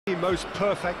The most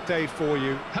perfect day for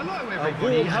you. Hello A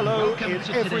everybody, warm hello in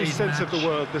every today's sense of match. the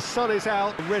word. The sun is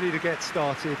out, ready to get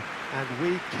started, and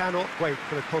we cannot wait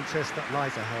for the contest that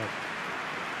lies ahead.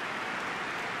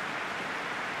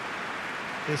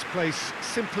 This place,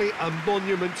 simply a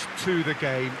monument to the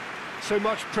game. So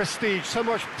much prestige, so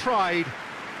much pride,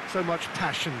 so much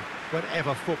passion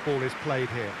whenever football is played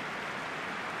here.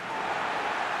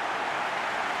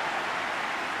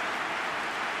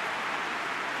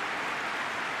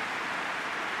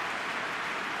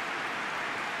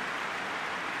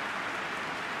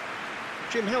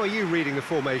 Jim, how are you reading the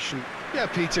formation? Yeah,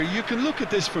 Peter, you can look at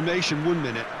this formation 1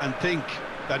 minute and think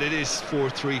that it is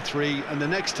 4-3-3, and the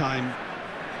next time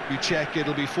you check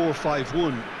it'll be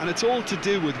 4-5-1, and it's all to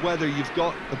do with whether you've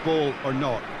got the ball or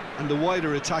not, and the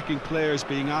wider attacking players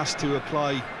being asked to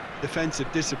apply defensive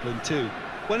discipline too.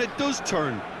 When it does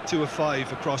turn to a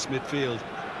 5 across midfield,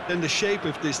 then the shape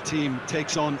of this team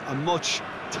takes on a much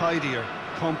tidier,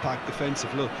 compact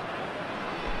defensive look.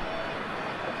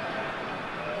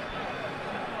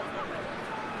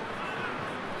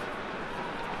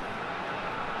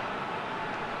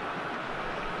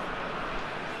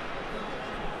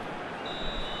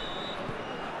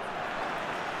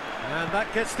 And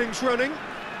that gets things running.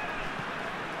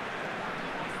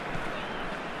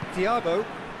 Diabo.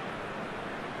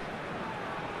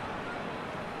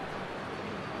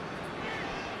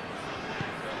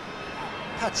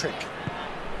 Patrick.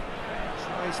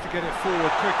 Tries to get it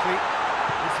forward quickly.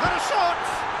 He's had a shot!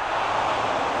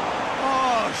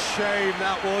 Oh, shame,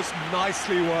 that was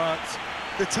nicely worked.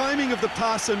 The timing of the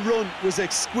pass and run was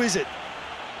exquisite.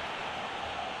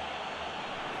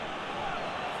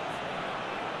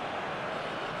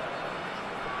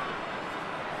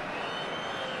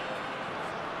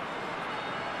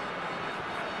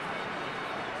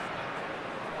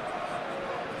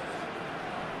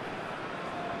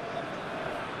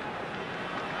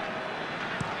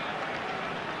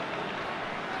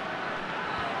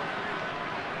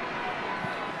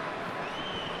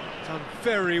 Done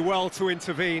very well to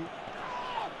intervene.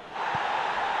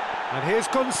 And here's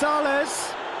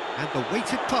Gonzalez. And the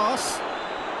weighted pass.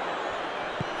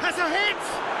 Has a hit!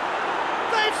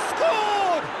 They've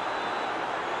scored!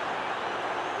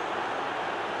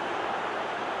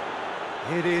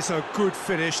 It is a good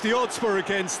finish. The odds were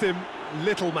against him.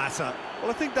 Little matter. Well,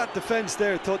 I think that defence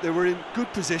there thought they were in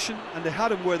good position and they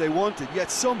had him where they wanted, yet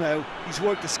somehow he's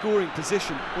worked a scoring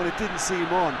position when it didn't see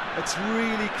him on. It's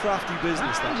really crafty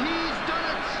business, And that. he's done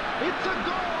it! It's a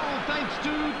goal, thanks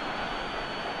to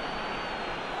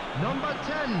number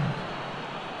 10.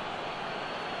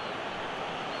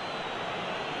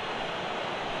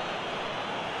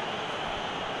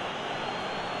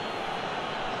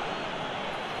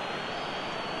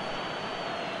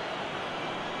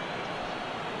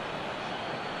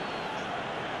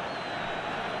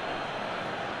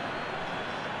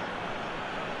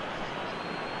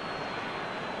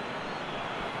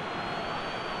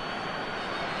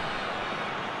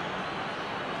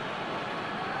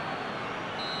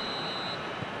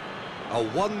 A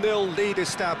 1-0 lead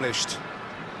established.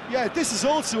 Yeah, this is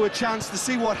also a chance to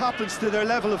see what happens to their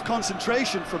level of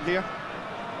concentration from here.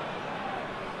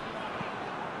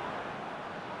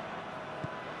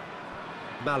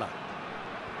 Mala.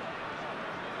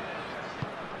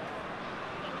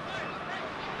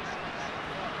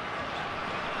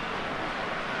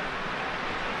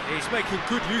 He's making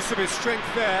good use of his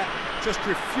strength there. Just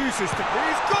refuses to...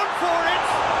 He's gone for it!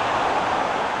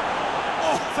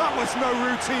 Oh, that was no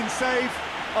routine save.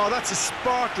 Oh, that's a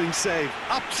sparkling save.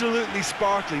 Absolutely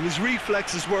sparkling. His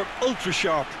reflexes were ultra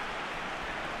sharp.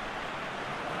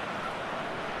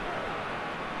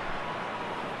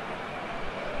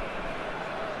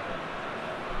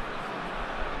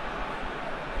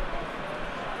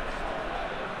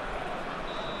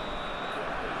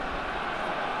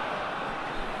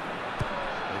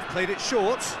 They've played it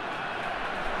short.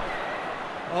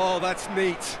 Oh, that's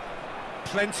neat.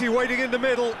 Plenty waiting in the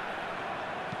middle.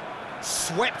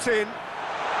 Swept in.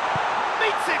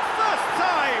 Meets it first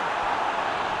time!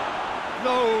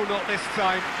 No, not this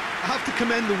time. I have to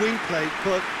commend the wing play,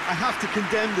 but I have to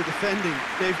condemn the defending.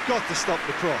 They've got to stop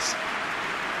the cross.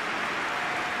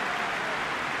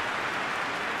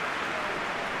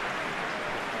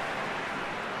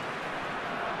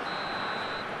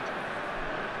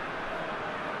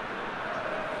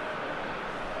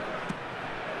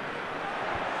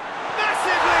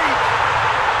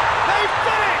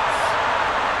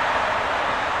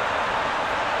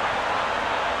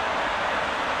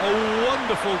 A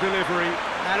wonderful delivery,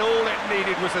 and all it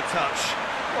needed was a touch.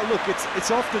 Well, look,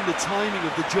 it's often the timing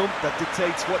of the jump that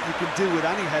dictates what you can do with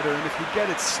any header, and if you get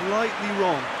it slightly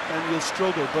wrong, then you'll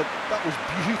struggle. But that was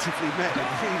beautifully met, it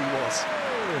really was.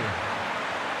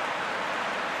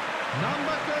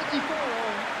 Number 34.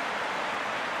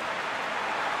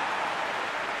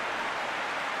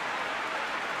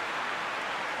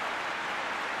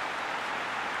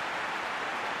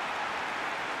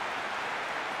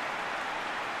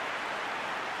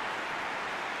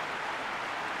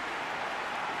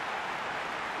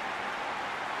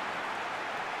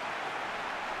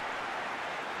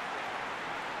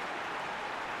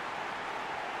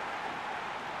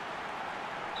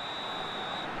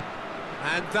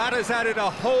 And that has added a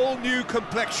whole new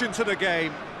complexion to the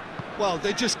game. Well,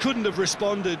 they just couldn't have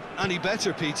responded any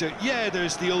better, Peter. Yeah,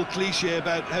 there's the old cliche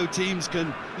about how teams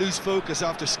can lose focus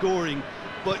after scoring,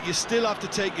 but you still have to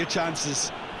take your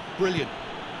chances. Brilliant.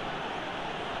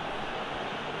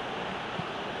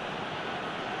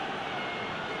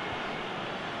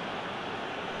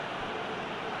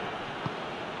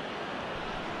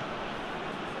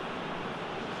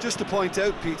 Just to point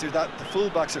out, Peter, that the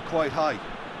fullbacks are quite high.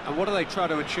 And what do they try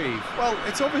to achieve? Well,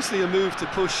 it's obviously a move to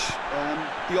push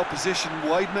the opposition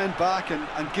wide men back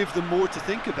and give them more to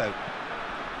think about.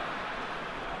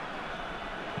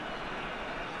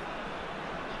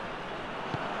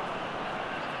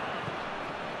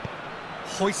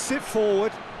 Hoists it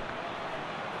forward.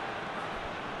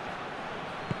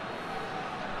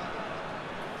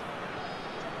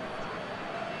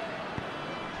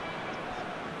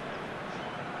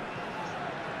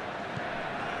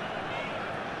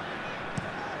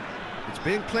 It's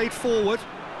being played forward,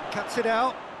 cuts it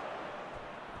out.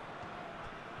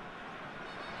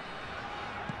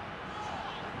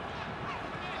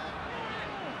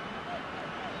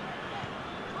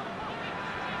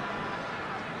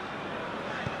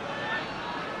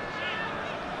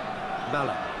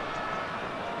 Mala.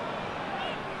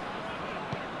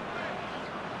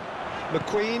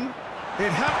 McQueen.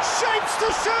 It has shapes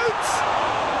to shoot!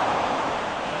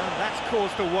 And that's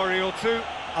caused a worry or two.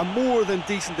 A more than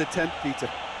decent attempt, Peter.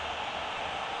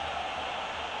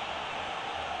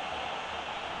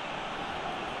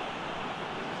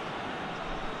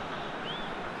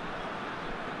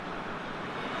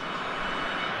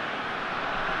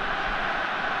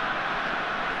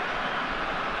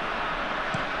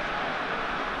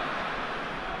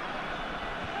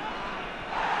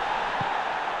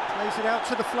 Plays it out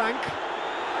to the flank.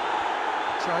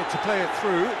 Tried to play it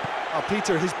through.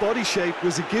 Peter, his body shape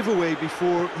was a giveaway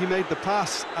before he made the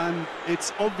pass, and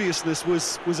its obviousness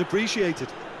was appreciated.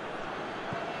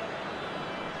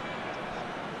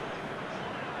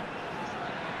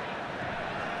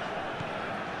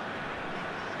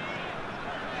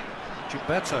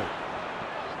 Gilberto.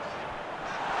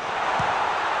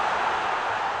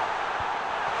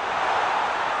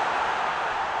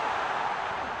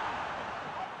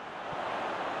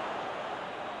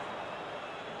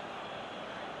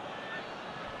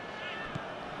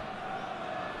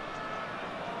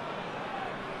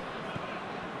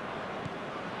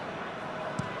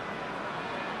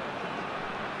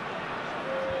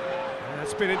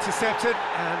 It's been intercepted,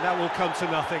 and that will come to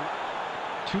nothing.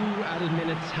 2 added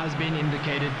minutes has been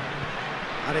indicated.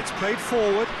 And it's played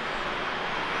forward.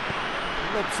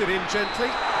 Lobs it in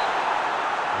gently.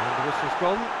 And the whistle's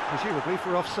gone, presumably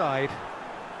for offside.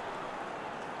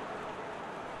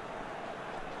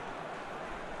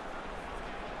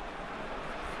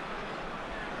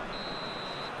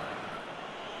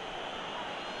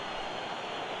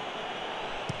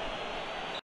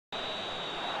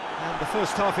 And the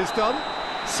first half is done.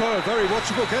 So, a very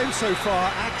watchable game so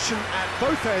far. Action at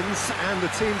both ends and the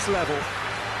team's level.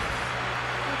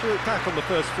 How do you look back on the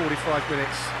first 45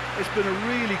 minutes? It's been a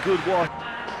really good watch.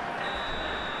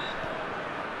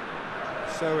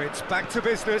 So it's back to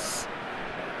business.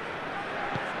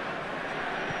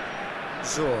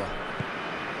 Zor.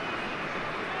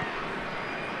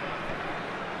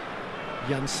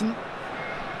 Janssen.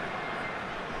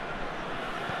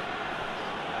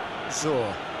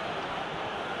 Zor.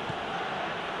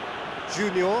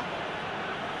 Junior.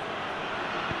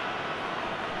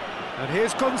 And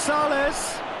here's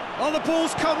Gonzalez. Oh, the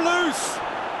ball's come loose.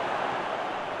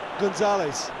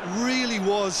 Gonzalez really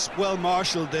was well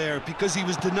marshalled there because he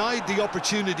was denied the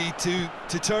opportunity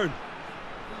to turn.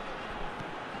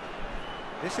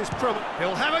 This is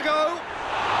he'll have a go.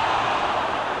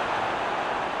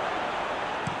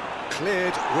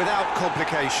 Cleared without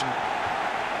complication.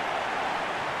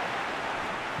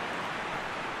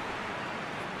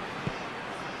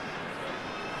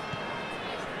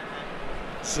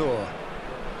 Zor.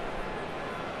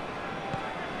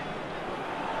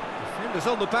 Defenders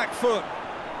on the back foot.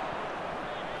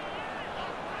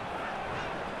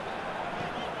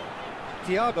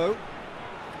 Thiago.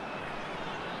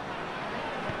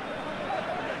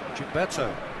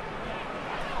 Gilberto.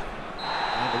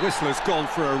 And the whistle has gone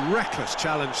for a reckless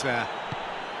challenge there.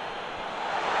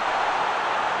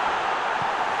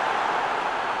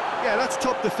 Yeah, that's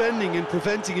top defending and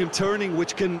preventing him turning,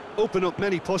 which can open up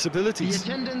many The possibilities.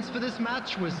 attendance for this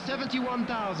match was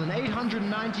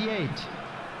 71,898.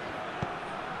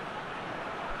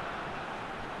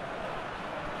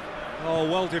 Oh,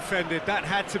 well defended, that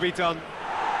had to be done.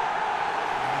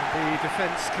 And the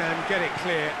defence can get it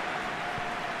clear.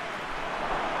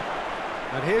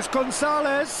 And here's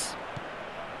Gonzalez.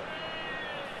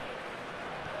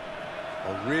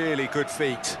 A really good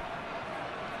feat.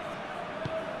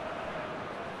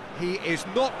 He is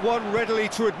not one readily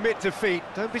to admit defeat.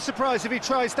 Don't be surprised if he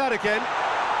tries that again.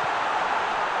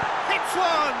 Hits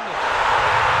one!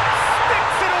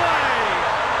 Sticks it away!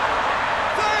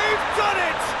 They've done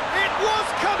it! It was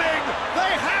coming!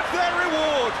 They have their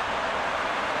reward!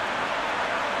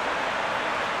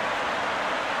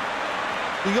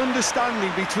 The understanding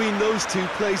between those two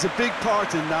plays a big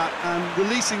part in that, and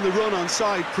releasing the run on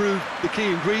side proved the key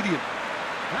ingredient.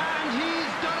 And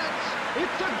he's done it!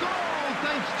 It's a goal,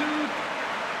 thanks to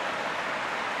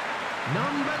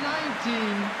number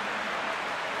 19.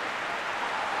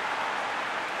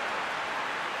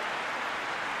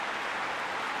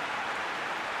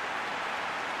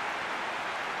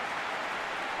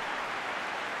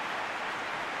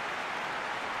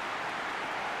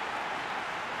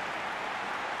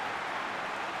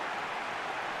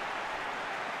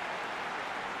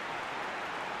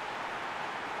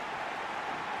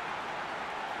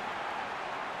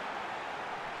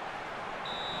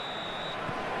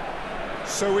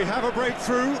 So we have a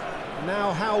breakthrough.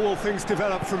 Now how will things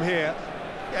develop from here?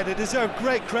 Yeah, they deserve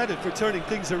great credit for turning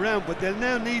things around, but they'll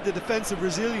now need the defensive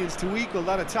resilience to equal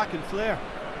that attacking flair.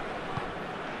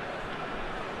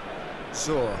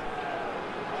 Saw.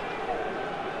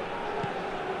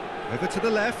 Over to the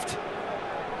left.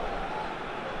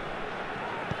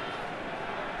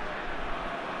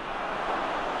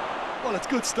 Well, it's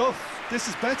good stuff. This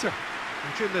is better.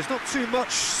 And Jim, there's not too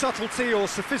much subtlety or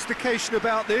sophistication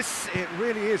about this. It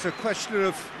really is a question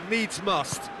of needs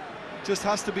must. Just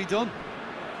has to be done.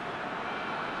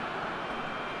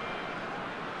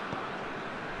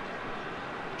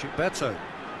 Gilberto.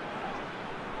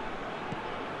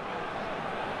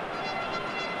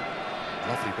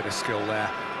 Lovely bit of skill there.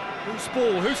 Who's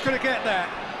ball? Who's going to get there?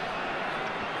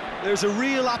 There's a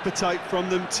real appetite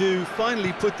from them to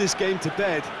finally put this game to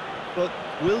bed, but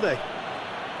will they?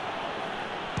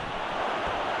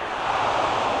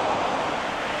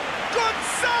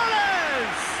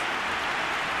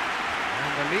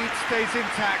 The lead stays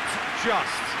intact,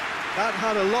 just. That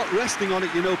had a lot resting on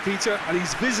it, you know, Peter, and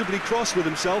he's visibly cross with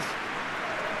himself.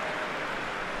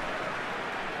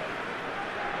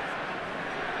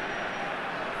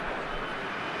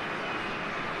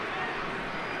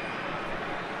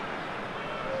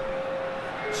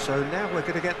 So now we're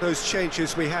going to get those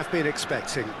changes we have been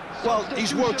expecting. Well,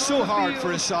 he's worked so hard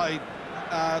for his side,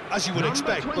 as you would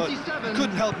expect, but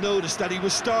couldn't help notice that he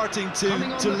was starting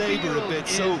to labour a bit,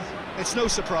 so it's no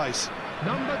surprise.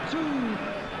 Number 2.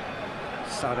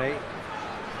 Sade.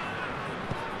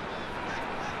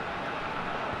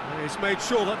 He's made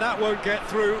sure that that won't get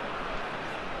through.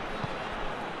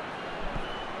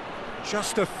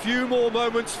 Just a few more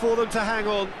moments for them to hang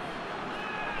on.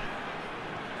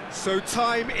 So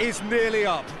time is nearly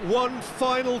up. One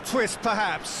final twist,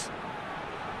 perhaps.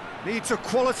 Needs a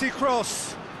quality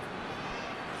cross.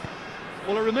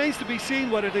 Well, it remains to be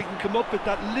seen whether they can come up with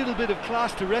that little bit of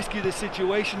class to rescue this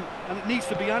situation, and it needs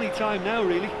to be any time now,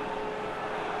 really.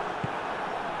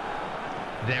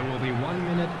 There will be 1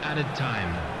 minute added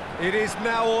time. It is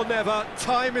now or never.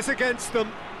 Time is against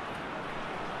them.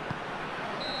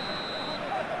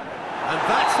 And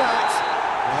that's that.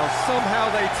 Well, somehow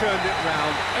they turned it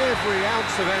round. Every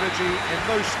ounce of energy,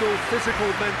 emotional, physical,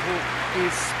 mental,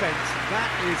 is spent. That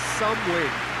is some win.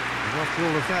 And after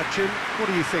all of that, Jim, what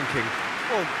are you thinking?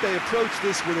 Well, they approached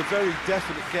this with a very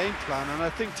definite game plan, and I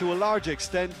think to a large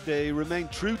extent they remain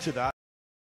true to that.